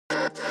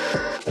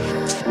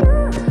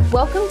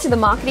Welcome to the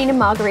Marketing and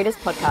Margaritas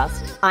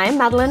podcast. I am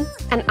Madeline.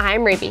 And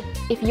I'm Ruby.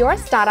 If you're a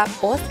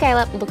startup or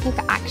scale-up looking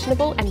for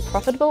actionable and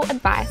profitable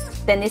advice,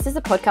 Then this is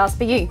a podcast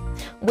for you.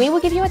 we will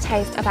give you a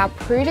taste of our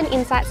proven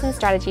insights and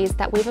strategies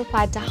that we've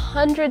applied to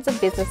hundreds of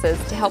businesses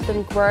to help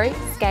them grow,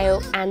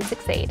 scale, and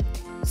succeed.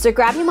 So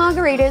grab your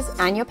margaritas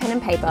and your pen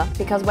and paper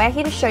because we're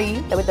here to show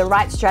you that with the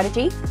right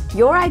strategy,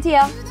 your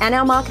idea, and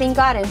our marketing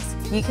guidance,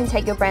 you can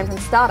take your brand from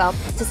startup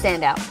to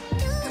stand out.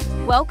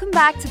 Welcome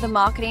back to the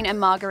Marketing and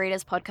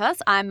Margaritas podcast.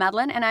 I'm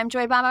Madeline and I'm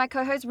joined by my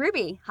co-host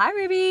Ruby. Hi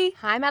Ruby.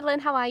 Hi Madeline,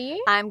 how are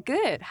you? I'm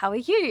good. How are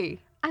you?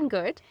 I'm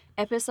good.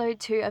 Episode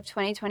 2 of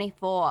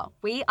 2024.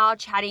 We are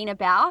chatting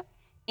about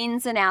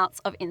ins and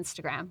outs of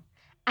Instagram.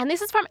 And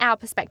this is from our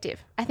perspective.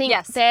 I think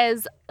Yes.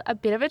 there's a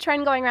bit of a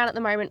trend going around at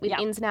the moment with Yep.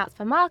 ins and outs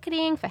for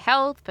marketing, for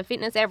health, for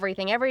fitness,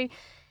 everything. Every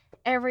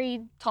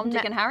Tom,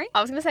 Dick and Harry?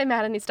 I was going to say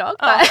man and his dog,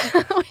 Oh.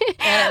 but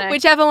No.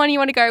 whichever one you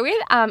want to go with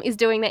is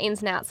doing the ins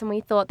and outs. And we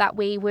thought that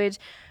we would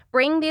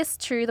bring this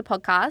to the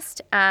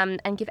podcast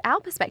and give our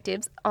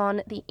perspectives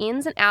on the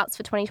ins and outs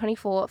for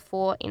 2024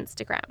 for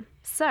Instagram.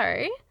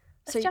 So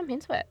let's jump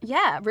into it.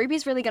 Yeah,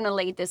 Ruby's really going to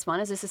lead this one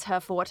as this is her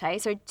forte.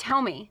 So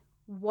tell me,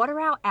 what are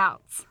our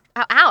outs?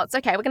 Our outs.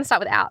 Okay, we're going to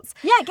start with outs.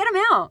 Yeah, get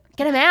them out.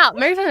 Get them out.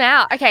 Move them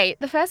out. Okay,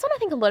 the first one I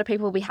think a lot of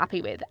people will be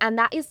happy with, and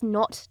that is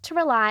not to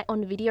rely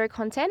on video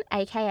content,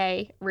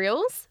 aka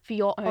Reels, for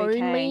your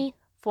only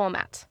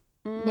format.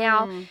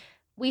 Now,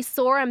 we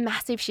saw a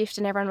massive shift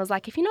and everyone was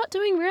like, if you're not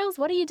doing Reels,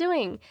 what are you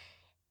doing?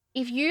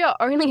 If you are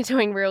only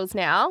doing Reels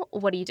now,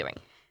 what are you doing?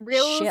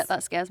 Reels. Shit,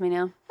 that scares me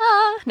now.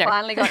 No.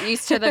 Finally got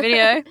used to the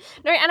video.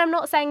 No, and I'm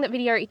not saying that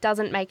video it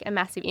doesn't make a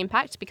massive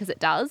impact because it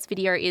does.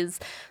 Video is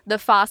the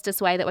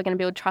fastest way that we're going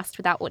to build trust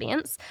with our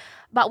audience.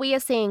 But we are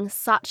seeing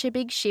such a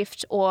big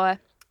shift or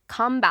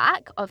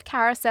comeback of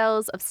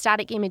carousels, of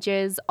static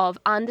images, of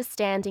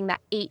understanding that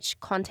each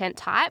content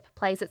type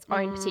plays its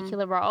own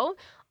particular role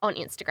on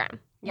Instagram.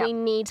 Yep. We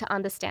need to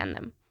understand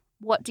them.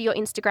 What do your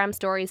Instagram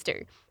stories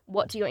do?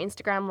 What do your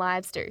Instagram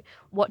lives do?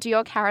 What do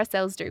your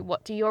carousels do?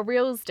 What do your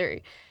reels do?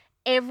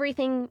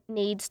 Everything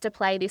needs to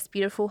play this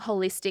beautiful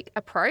holistic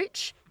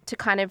approach to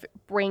kind of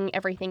bring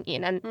everything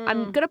in. And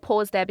I'm going to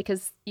pause there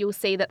because you'll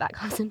see that that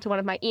comes into one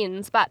of my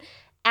ins. But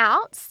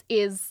outs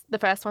is the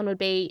first one would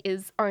be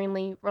is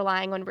only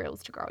relying on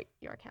reels to grow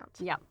your account.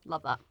 Yeah,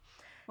 love that.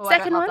 Well,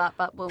 Second I don't love one. that,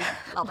 but we'll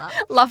love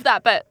that. Love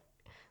that, but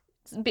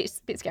it's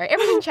a bit scary.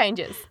 Everything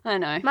changes. I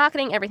know.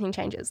 Marketing, everything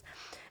changes.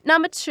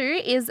 Number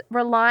 2 is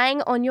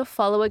relying on your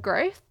follower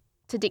growth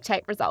to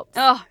dictate results.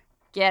 Oh,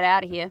 get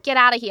out of here. Get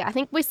out of here. I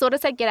think we sort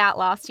of said get out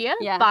last year,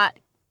 Yeah. but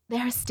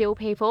there are still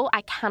people,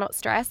 I cannot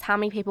stress how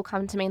many people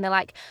come to me and they're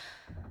like,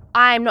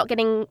 I'm not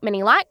getting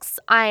many likes.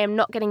 I am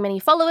not getting many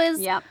followers.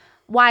 Yep.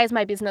 Why is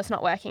my business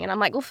not working? And I'm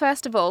like, well,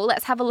 first of all,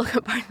 let's have a look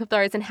at both of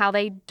those and how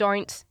they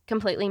don't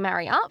completely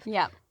marry up.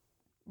 Yep.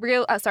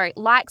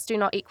 Likes do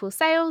not equal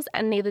sales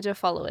and neither do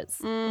followers.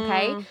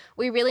 Okay.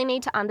 We really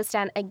need to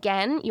understand,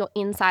 again, your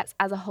insights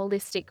as a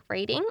holistic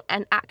reading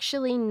and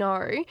actually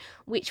know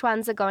which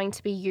ones are going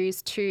to be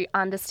used to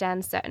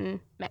understand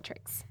certain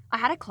metrics. I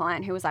had a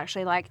client who was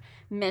actually like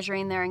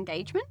measuring their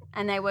engagement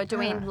and they were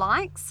doing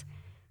likes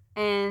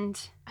and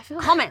I feel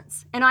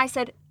comments. And I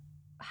said,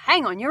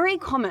 hang on, you're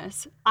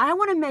e-commerce. I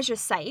want to measure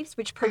saves,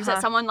 which proves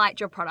that someone liked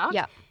your product.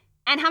 Yeah.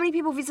 And how many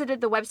people visited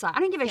the website.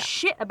 I don't give a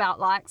shit about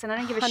likes and I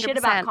don't give a shit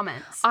about 100%.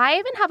 comments. I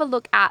even have a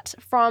look at,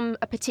 from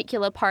a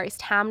particular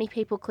post, how many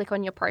people click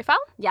on your profile.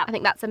 Yeah. I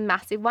think that's a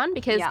massive one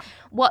because Yeah.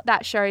 what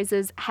that shows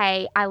is,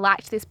 hey, I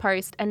liked this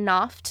post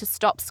enough to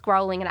stop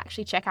scrolling and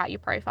actually check out your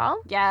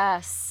profile.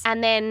 Yes.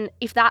 And then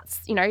if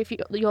that's, if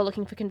you're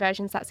looking for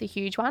conversions, that's a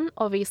huge one.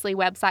 Obviously,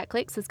 website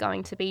clicks is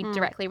going to be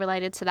directly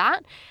related to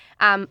that.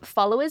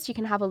 Followers, you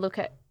can have a look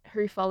at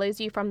who follows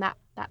you from that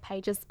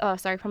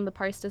from the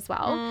post as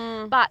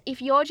well. But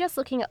if you're just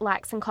looking at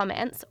likes and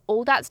comments,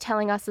 all that's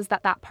telling us is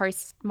that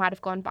post might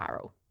have gone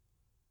viral.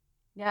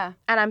 Yeah.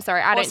 And I'm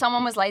sorry, Or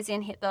someone was lazy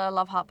and hit the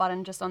love heart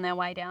button just on their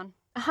way down.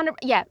 100.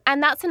 Yeah,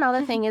 and that's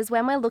another thing is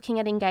when we're looking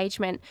at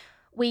engagement,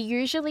 we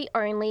usually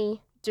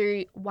only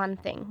do one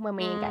thing when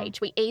we engage.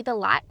 We either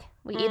like,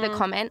 we either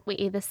comment, we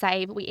either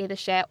save, we either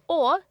share,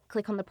 or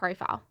click on the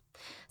profile.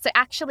 So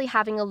actually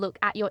having a look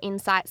at your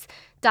insights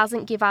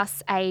doesn't give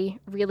us a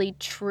really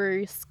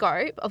true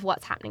scope of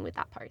what's happening with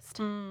that post.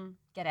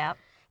 Get out.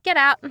 Get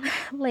out,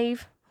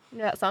 leave. You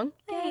know that song?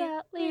 Get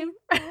out, leave.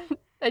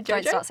 Don't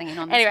Jojo? start singing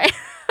on this. Anyway,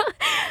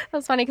 that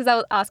was funny because I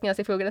was asking us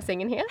if we were going to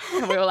sing in here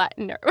and we were like,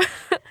 no.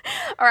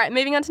 All right,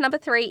 moving on to number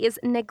 3 is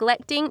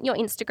neglecting your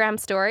Instagram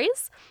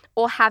stories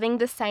or having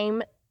the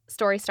same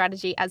story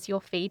strategy as your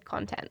feed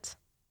content.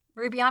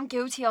 Ruby, I'm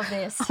guilty of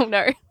this. Oh,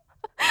 no.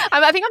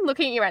 I think I'm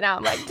looking at you right now.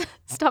 I'm like,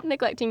 stop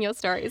neglecting your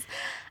stories.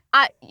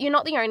 You're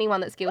not the only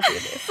one that's guilty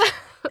of this.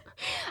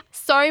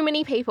 So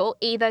many people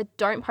either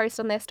don't post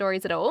on their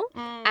stories at all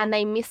and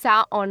they miss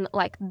out on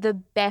like the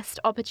best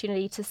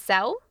opportunity to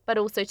sell, but but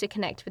also to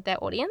connect with their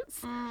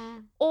audience.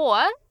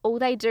 Or all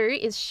they do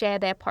is share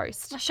their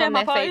post. Share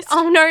my post.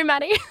 Oh, no,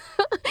 Maddie.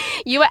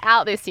 You were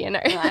out this year, no.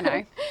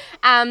 I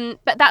know.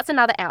 But that's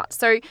another out.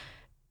 So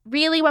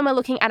really, when we're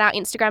looking at our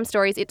Instagram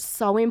stories, it's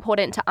so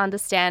important to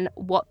understand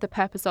what the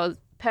purpose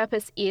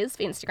is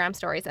for Instagram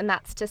stories, and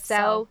that's to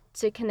sell,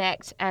 to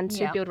connect, and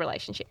to build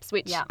relationships,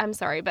 which I'm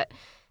sorry, but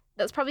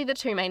that's probably the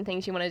two main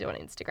things you want to do on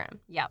Instagram.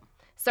 Yeah.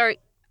 So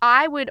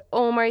I would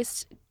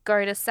almost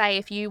go to say,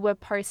 if you were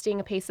posting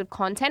a piece of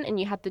content and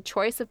you had the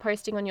choice of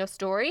posting on your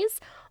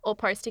stories or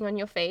posting on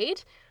your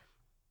feed,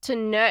 to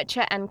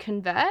nurture and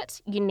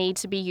convert, you need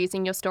to be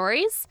using your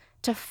stories.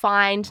 To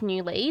find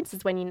new leads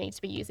is when you need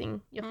to be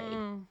using your feed.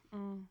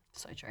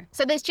 So true.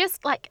 So there's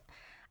just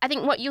I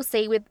think what you'll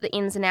see with the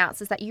ins and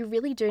outs is that you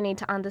really do need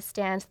to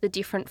understand the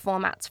different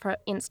formats for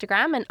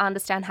Instagram and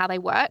understand how they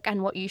work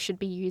and what you should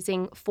be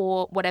using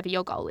for whatever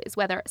your goal is,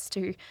 whether it's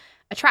to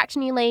attract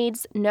new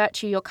leads,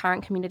 nurture your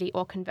current community,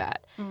 or convert.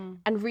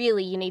 And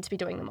really, you need to be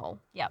doing them all.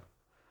 Yep.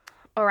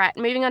 All right,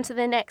 moving on to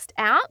the next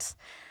out.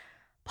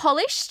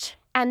 Polished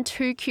and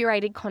too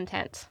curated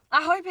content.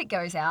 I hope it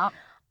goes out.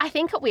 I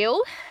think it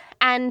will.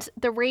 And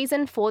the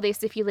reason for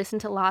this, if you listen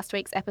to last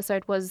week's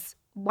episode, was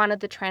one of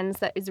the trends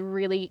that is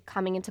really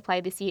coming into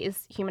play this year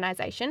is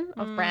humanization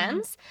of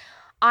brands.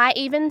 I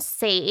even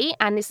see,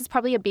 and this is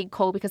probably a big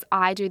call because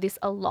I do this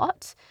a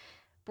lot,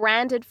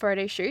 branded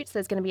photo shoots,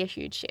 there's going to be a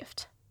huge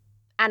shift.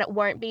 And it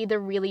won't be the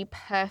really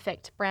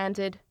perfect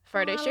branded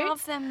photo shoots. I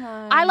love them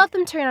though. I love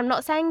them too. And I'm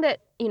not saying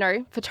that,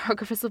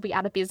 photographers will be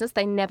out of business.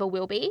 They never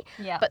will be.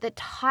 Yeah. But the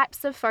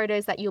types of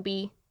photos that you'll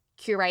be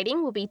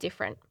curating will be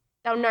different.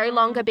 They'll no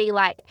longer be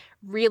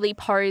really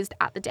posed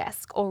at the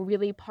desk or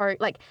really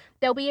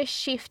there'll be a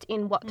shift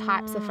in what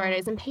types of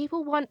photos, and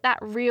people want that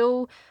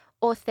real,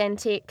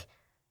 authentic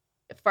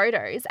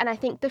photos. And I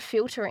think the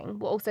filtering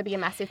will also be a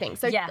massive thing.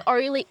 So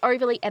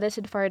overly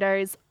edited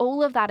photos,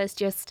 all of that is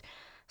just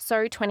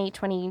so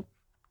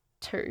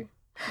 2022.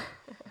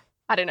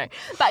 I don't know.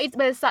 But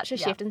there's such a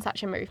shift and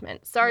such a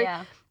movement. So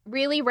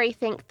really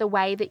rethink the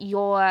way that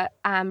you're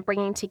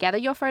bringing together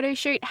your photo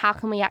shoot. How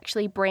can we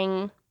actually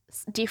bring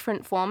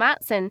different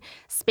formats and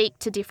speak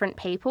to different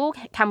people?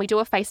 Can we do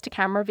a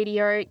face-to-camera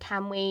video?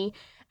 Can we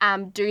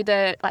do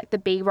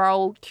the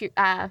B-roll,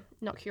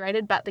 not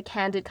curated, but the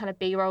candid kind of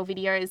B-roll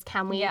videos?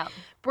 Can we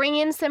bring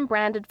in some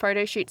branded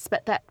photo shoots,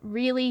 but that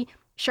really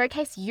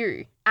showcase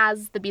you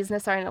as the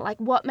business owner?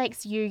 What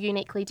makes you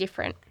uniquely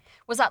different?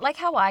 Was that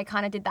how I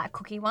kind of did that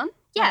cookie one?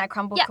 Yeah. When I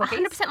crumbled cookies?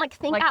 100%.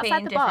 Think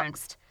outside the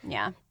box.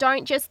 Yeah.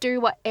 Don't just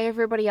do what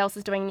everybody else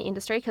is doing in the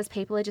industry, because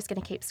people are just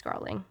going to keep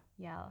scrolling.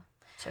 Yeah.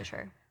 So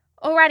true.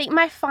 Alrighty,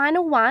 my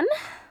final one,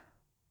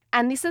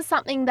 and this is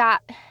something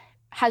that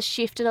has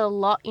shifted a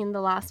lot in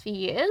the last few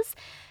years.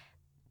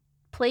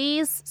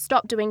 Please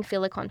stop doing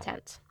filler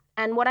content.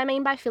 And what I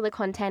mean by filler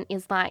content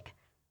is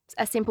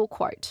a simple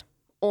quote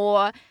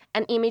or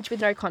an image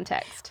with no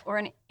context. Or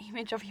an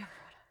image of your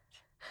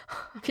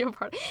product. Of your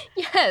product.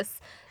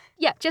 Yes.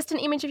 Yeah, just an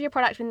image of your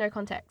product with no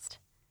context.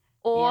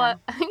 Or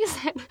I think you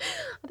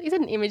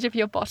said an image of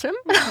your bottom.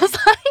 I was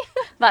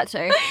That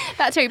too.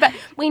 That too. But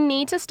we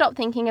need to stop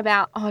thinking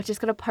about, I've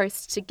just got to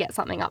post to get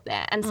something up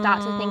there, and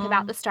start to think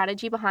about the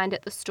strategy behind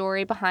it, the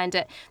story behind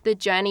it, the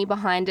journey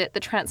behind it, the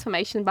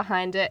transformation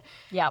behind it,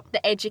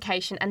 the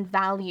education and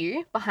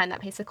value behind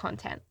that piece of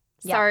content.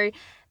 Yep. So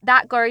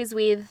that goes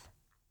with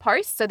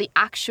posts, so the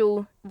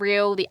actual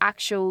reel, the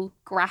actual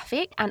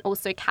graphic, and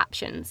also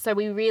captions. So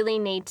we really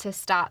need to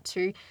start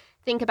to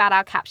think about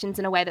our captions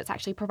in a way that's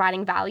actually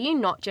providing value,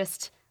 not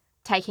just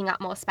taking up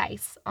more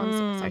space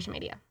on social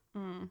media.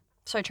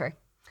 So true.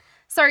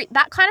 So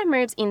that kind of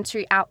moves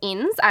into our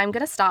ins. I'm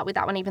going to start with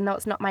that one, even though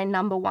it's not my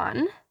number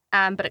one,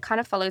 but it kind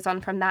of follows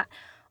on from that.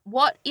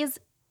 What is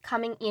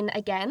coming in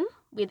again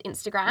with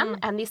Instagram,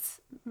 and this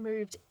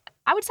moved,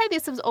 I would say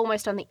this was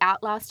almost on the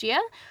out last year,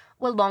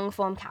 were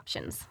long-form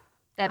captions.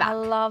 They're back. I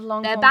love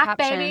long-form captions.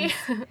 They're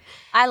back, baby.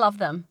 I love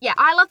them. Yeah,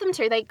 I love them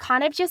too. They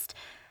kind of just...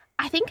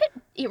 I think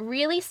it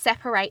really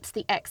separates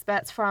the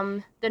experts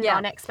from the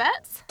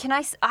non-experts.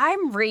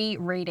 I'm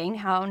rereading,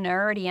 how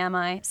nerdy am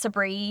I,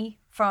 Sabri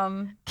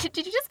from... Did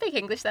you just speak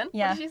English then?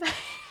 Yeah. What did you say?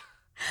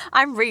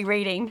 I'm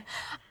rereading.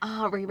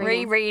 Oh,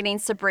 rereading. Rereading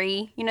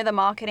Sabri, the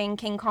marketing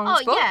King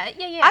Kong's book. Oh,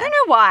 yeah. I don't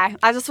know why.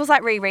 I just was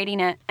rereading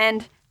it,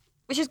 and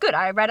which is good.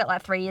 I read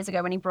it 3 years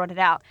ago when he brought it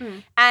out.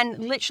 And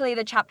literally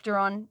the chapter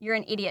on, you're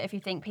an idiot if you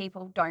think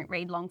people don't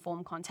read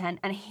long-form content.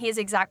 And his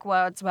exact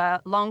words were,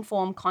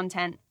 long-form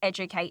content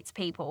educates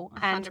people.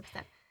 100%. And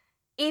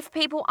if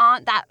people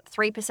aren't that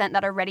 3%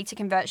 that are ready to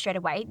convert straight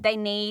away, they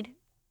need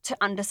to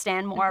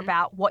understand more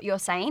about what you're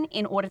saying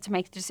in order to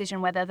make a decision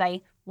whether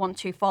they want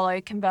to follow,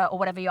 convert, or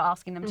whatever you're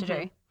asking them to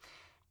do.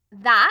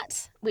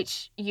 That,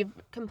 which you've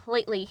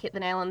completely hit the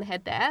nail on the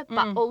head there,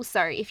 but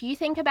also if you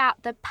think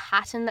about the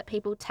pattern that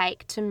people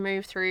take to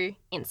move through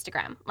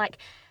Instagram,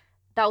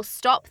 they'll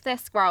stop their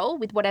scroll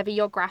with whatever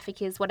your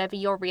graphic is, whatever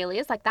your reel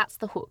is, that's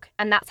the hook.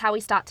 And that's how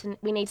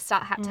we need to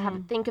start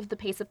to think of the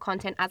piece of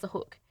content as a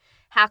hook.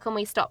 How can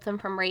we stop them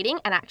from reading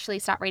and actually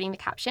start reading the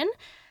caption?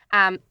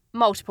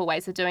 multiple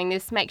ways of doing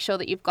this. Make sure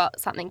that you've got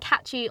something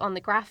catchy on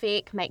the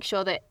graphic. Make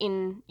sure that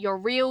in your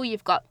reel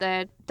you've got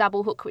the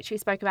double hook, which we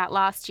spoke about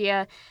last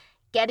year,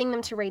 getting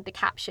them to read the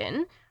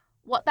caption.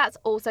 What that's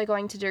also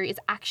going to do is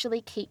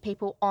actually keep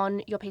people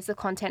on your piece of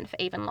content for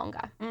even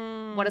longer.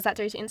 What does that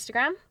do to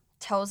Instagram?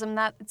 Tells them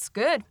that it's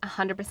good.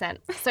 100%.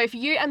 So if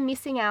you are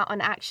missing out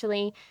on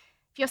actually,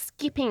 if you're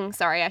skipping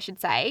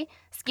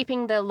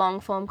the long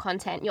form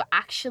content, you're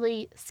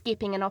actually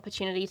skipping an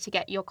opportunity to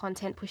get your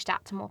content pushed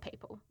out to more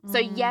people. So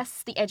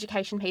yes, the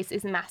education piece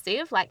is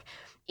massive. Like,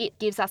 it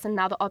gives us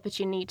another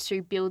opportunity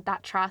to build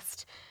that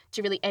trust,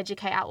 to really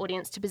educate our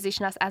audience, to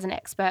position us as an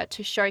expert,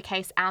 to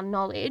showcase our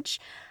knowledge.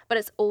 But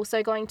it's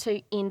also going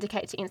to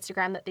indicate to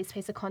Instagram that this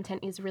piece of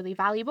content is really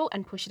valuable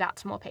and push it out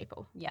to more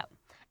people. Yep.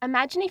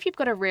 Imagine if you've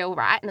got a reel,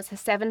 right, and it's a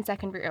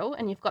 7-second reel,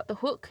 and you've got the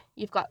hook,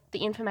 you've got the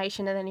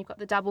information, and then you've got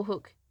the double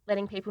hook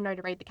letting people know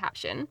to read the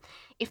caption.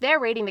 If they're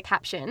reading the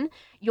caption,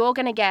 you're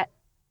going to get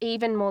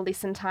even more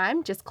listen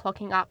time just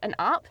clocking up and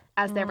up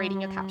as they're reading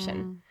your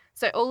caption.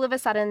 So all of a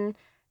sudden,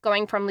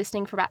 going from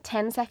listening for about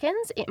 10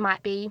 seconds, it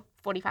might be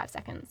 45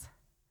 seconds.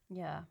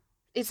 Yeah.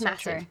 It's so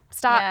massive.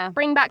 True.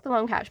 Bring back the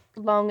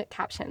long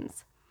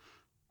captions.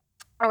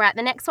 All right,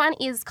 the next one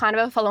is kind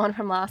of a follow-on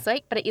from last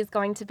week, but it is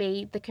going to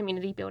be the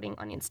community building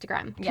on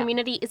Instagram. Yeah.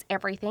 Community is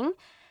everything.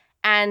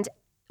 And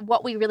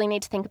what we really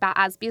need to think about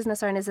as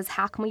business owners is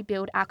how can we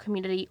build our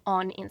community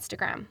on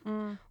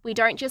Instagram? We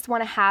don't just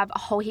want to have a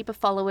whole heap of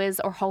followers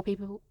or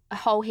a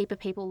whole heap of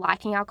people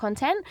liking our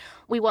content.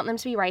 We want them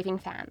to be raving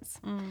fans.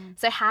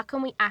 So how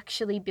can we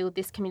actually build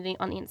this community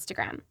on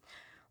Instagram?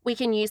 We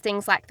can use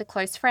things like the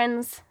close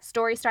friends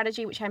story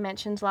strategy, which I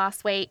mentioned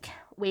last week.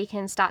 We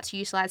can start to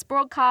utilize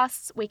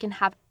broadcasts. We can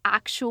have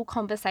actual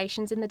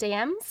conversations in the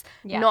DMs,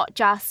 not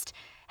just,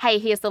 hey,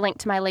 here's the link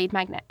to my lead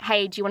magnet.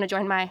 Hey, do you want to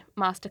join my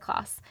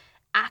masterclass?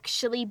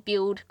 Actually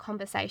build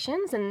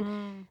conversations.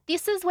 And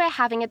this is where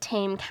having a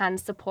team can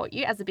support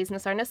you as a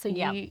business owner. So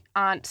you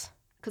aren't,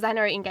 because I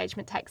know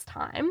engagement takes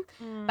time,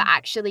 but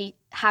actually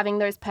having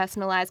those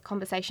personalized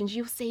conversations,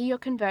 you'll see your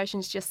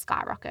conversions just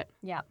skyrocket.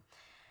 Yeah.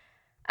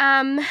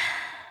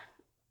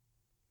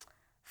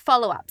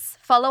 Follow-ups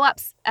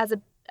as a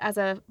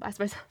I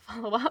suppose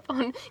follow-up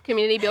on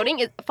community building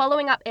is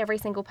following up every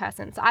single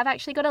person. So I've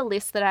actually got a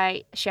list that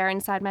I share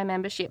inside my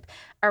membership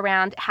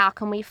around how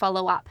can we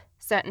follow up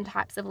certain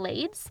types of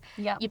leads.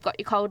 Yeah. You've got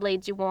your cold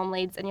leads, your warm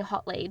leads, and your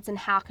hot leads, and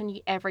how can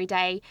you every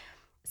day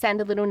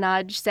send a little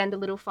nudge, send a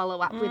little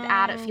follow-up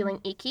without it feeling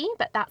icky.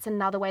 But that's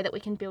another way that we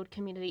can build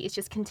community, is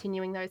just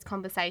continuing those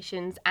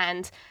conversations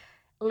and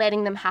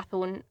letting them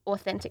happen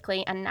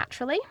authentically and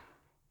naturally.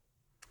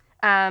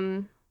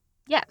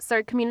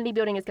 So community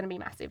building is going to be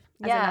massive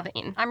as another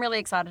in. I'm really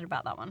excited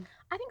about that one.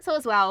 I think so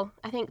as well.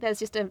 I think there's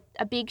just a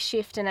big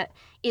shift in it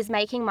is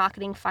making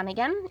marketing fun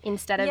again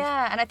instead of...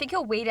 Yeah, and I think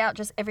you'll weed out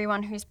just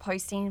everyone who's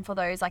posting for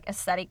those like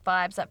aesthetic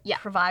vibes that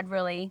provide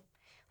really...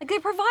 Like, they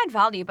provide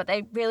value, but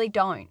they really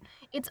don't.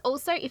 It's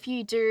also, if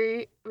you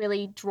do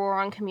really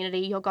draw on community,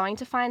 you're going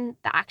to find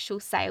the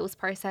actual sales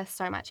process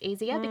so much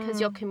easier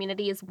because your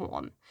community is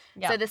warm.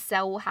 Yep. So the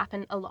sell will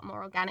happen a lot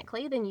more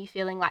organically than you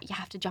feeling like you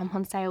have to jump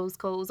on sales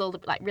calls or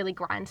like really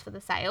grind for the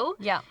sale.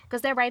 Yeah.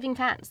 Because they're raving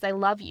fans. They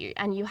love you.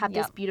 And you have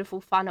this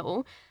beautiful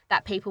funnel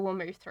that people will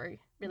move through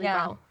really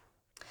well.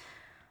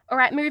 All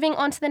right, moving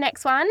on to the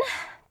next one.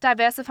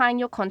 Diversifying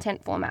your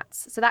content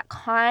formats. So that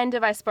kind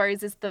of, I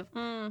suppose, is the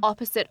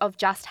opposite of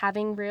just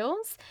having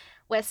reels.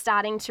 We're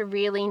starting to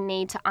really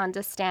need to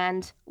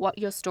understand what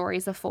your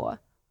stories are for,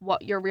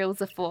 what your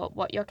reels are for,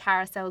 what your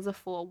carousels are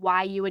for,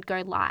 why you would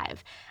go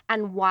live,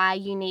 and why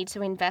you need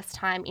to invest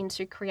time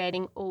into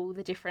creating all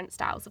the different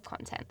styles of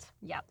content.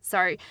 Yeah.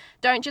 So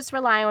don't just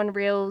rely on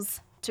reels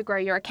to grow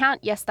your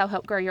account. Yes, they'll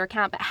help grow your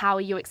account, but how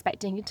are you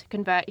expecting it to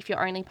convert if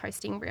you're only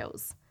posting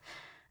reels?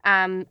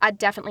 I'd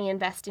definitely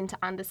invest into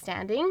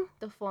understanding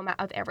the format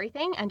of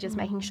everything and just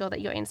making sure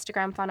that your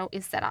Instagram funnel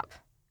is set up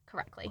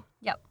correctly.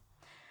 Yep.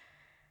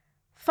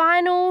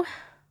 I've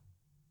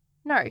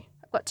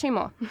got 2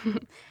 more.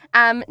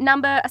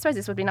 I suppose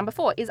this would be number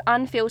 4, is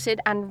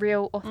unfiltered and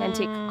real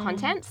authentic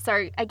content.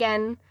 So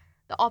again,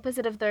 the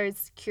opposite of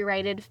those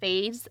curated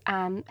feeds,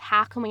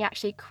 how can we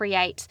actually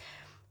create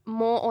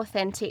more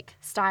authentic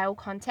style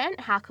content?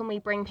 How can we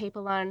bring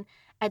people on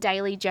a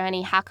daily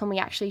journey? How can we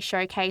actually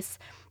showcase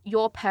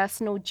your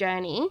personal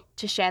journey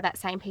to share that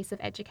same piece of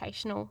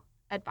educational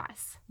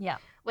advice? Yeah.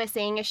 We're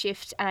seeing a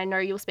shift, and I know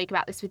you'll speak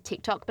about this with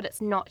TikTok, but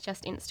it's not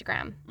just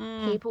Instagram.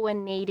 People are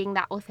needing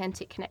that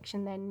authentic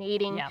connection. They're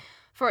needing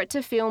for it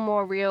to feel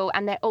more real,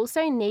 and they're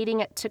also needing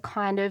it to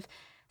kind of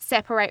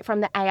separate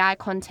from the AI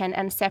content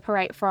and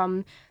separate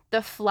from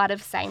the flood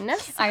of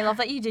sameness. I love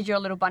that you did your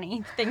little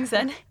bunny things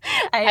then.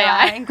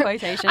 AI in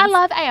quotations. I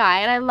love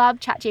AI and I love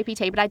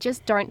ChatGPT, but I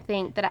just don't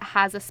think that it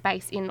has a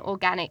space in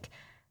organic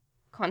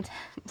content.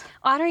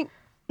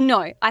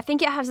 No, I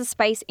think it has a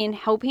space in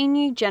helping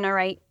you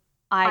generate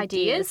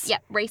ideas.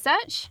 Yep,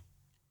 research.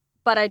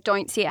 But I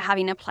don't see it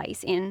having a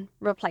place in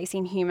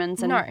replacing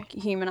humans and No.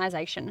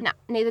 humanization. No,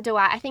 neither do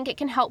I. I think it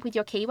can help with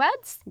your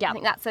keywords. Yeah. I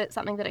think that's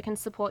something that it can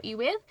support you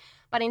with.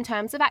 But in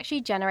terms of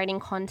actually generating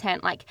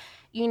content, like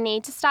you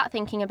need to start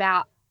thinking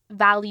about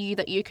value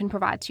that you can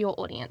provide to your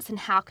audience and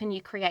how can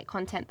you create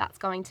content that's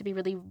going to be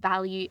really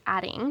value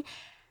adding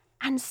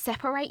and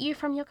separate you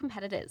from your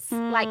competitors.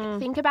 Like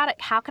think about it.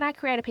 How can I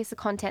create a piece of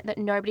content that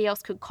nobody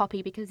else could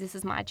copy because this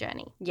is my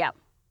journey? Yeah.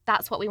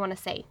 That's what we want to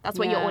see. That's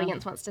what your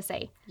audience wants to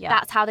see. Yeah.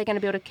 That's how they're going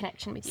to build a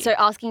connection with you. So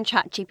asking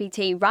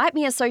ChatGPT, write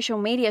me a social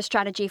media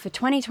strategy for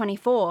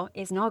 2024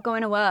 is not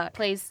going to work.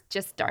 Please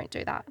just don't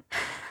do that.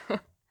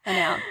 And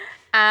out.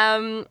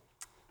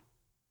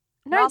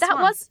 No, Last that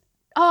one.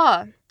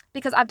 was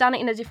because I've done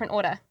it in a different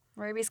order.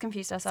 Ruby's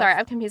confused herself. Sorry,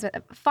 I'm confused with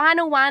it.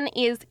 Final one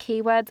is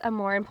keywords are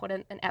more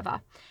important than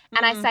ever.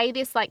 And I say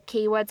this like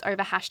keywords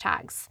over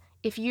hashtags.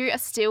 If you are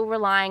still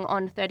relying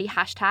on 30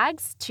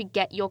 hashtags to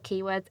get your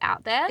keywords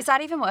out there, Is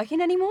that even working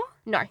anymore?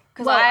 no.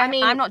 Because Well,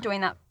 I'm not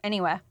doing that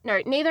anywhere.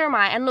 No, neither am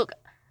I. And look,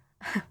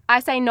 I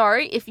say no.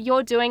 If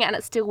you're doing it and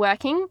it's still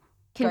working,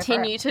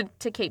 continue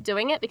to keep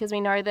doing it because we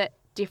know that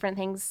different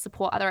things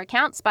support other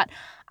accounts. But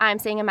I'm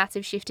seeing a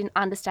massive shift in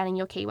understanding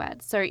your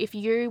keywords. So if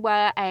you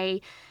were a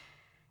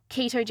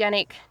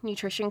ketogenic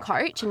nutrition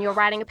coach and you're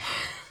writing a...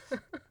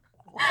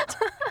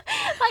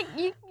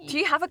 Do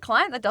you have a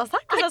client that does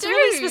that? I Because that's do.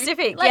 really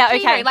specific. Like yeah, keto,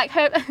 okay. like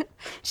her,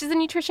 she's a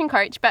nutrition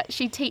coach, but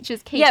she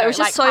teaches keto. Yeah, it was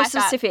just like so high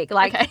fat. specific.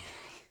 Like, Okay.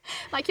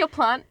 Like your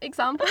plant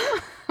example.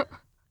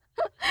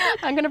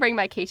 I'm going to bring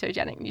my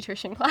ketogenic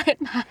nutrition client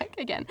back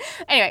again.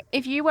 Anyway,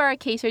 if you were a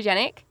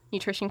ketogenic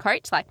nutrition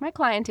coach, like my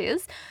client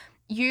is,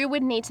 you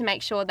would need to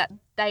make sure that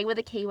they were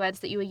the keywords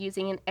that you were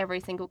using in every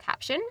single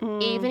caption,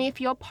 even if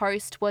your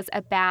post was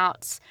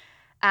about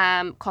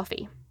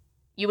coffee.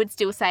 You would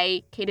still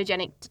say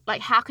ketogenic.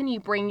 Like, how can you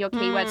bring your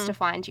keywords to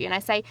find you? And I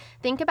say,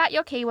 think about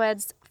your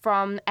keywords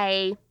from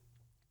a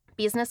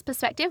business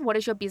perspective. What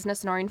is your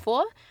business known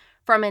for?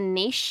 From a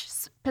niche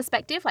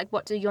perspective, like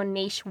what do your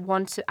niche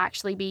want to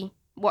actually be?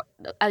 What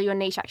are your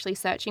niche actually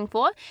searching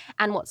for?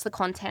 And what's the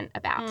content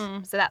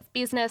about? So that's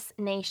business,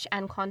 niche,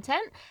 and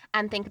content.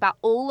 And think about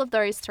all of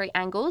those three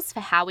angles for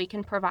how we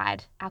can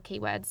provide our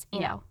keywords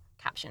in our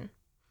caption.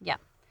 yeah.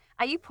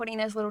 Are you putting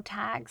those little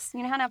tags?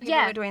 You know how now people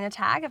Yeah. are doing the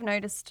tag? I've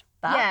noticed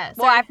that. Yeah,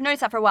 Well, so- I've noticed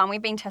that for a while. We've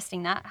been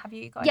testing that. Have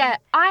you got Yeah,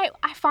 I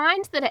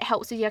find that it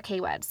helps with your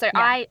keywords. So Yeah.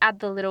 I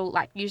add the little,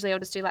 like, usually I'll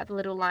just do like the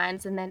little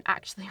lines and then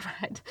actually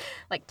write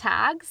like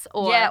tags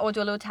or or do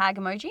a little tag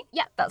emoji?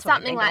 yeah, That's what I've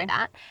something been like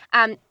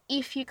that.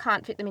 If you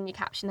can't fit them in your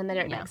caption, then they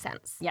don't Yeah. make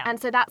sense. Yeah. And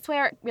so that's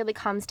where it really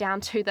comes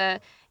down to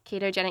the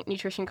ketogenic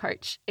nutrition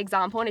coach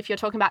example. And if you're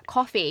talking about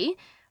coffee,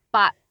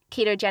 but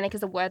ketogenic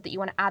is a word that you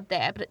want to add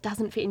there, but it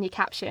doesn't fit in your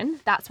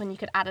caption, that's when you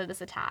could add it as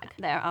a tag.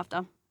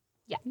 Thereafter.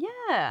 Yeah.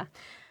 Yeah.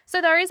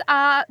 So those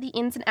are the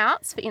ins and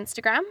outs for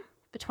Instagram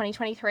for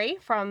 2023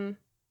 from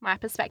my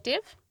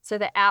perspective. So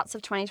the outs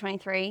of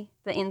 2023,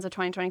 the ins of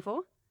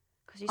 2024?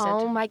 Because you said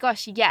Oh my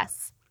gosh,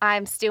 yes.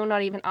 I'm still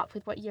not even up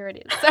with what year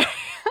it is. So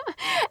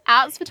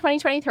outs for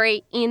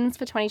 2023, ins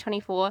for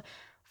 2024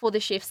 for the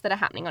shifts that are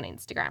happening on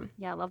Instagram.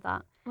 yeah, I love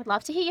that. Would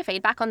love to hear your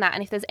feedback on that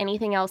and if there's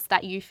anything else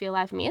that you feel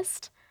I've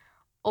missed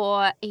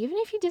or even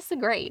if you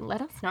disagree, let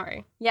us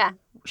know. Yeah.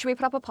 Should we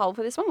put up a poll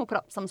for this one? We'll put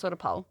up some sort of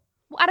poll.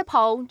 We'll add a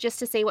poll just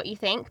to see what you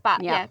think.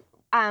 But Yeah.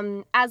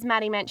 as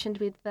Maddie mentioned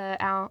with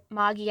our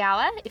Margie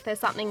Hour, if there's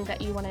something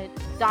that you want to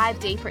dive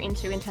deeper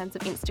into in terms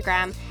of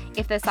Instagram,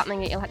 if there's something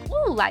that you're like,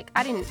 oh, like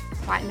I didn't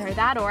quite know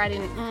that or I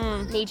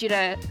didn't need you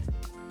to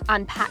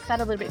unpack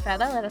that a little bit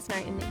further, let us know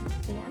in the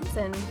DMs.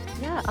 And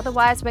Yeah.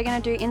 Otherwise, we're going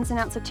to do ins and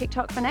outs of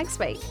TikTok for next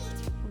week.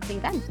 we'll see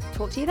you then.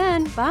 Talk to you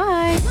then.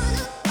 Bye.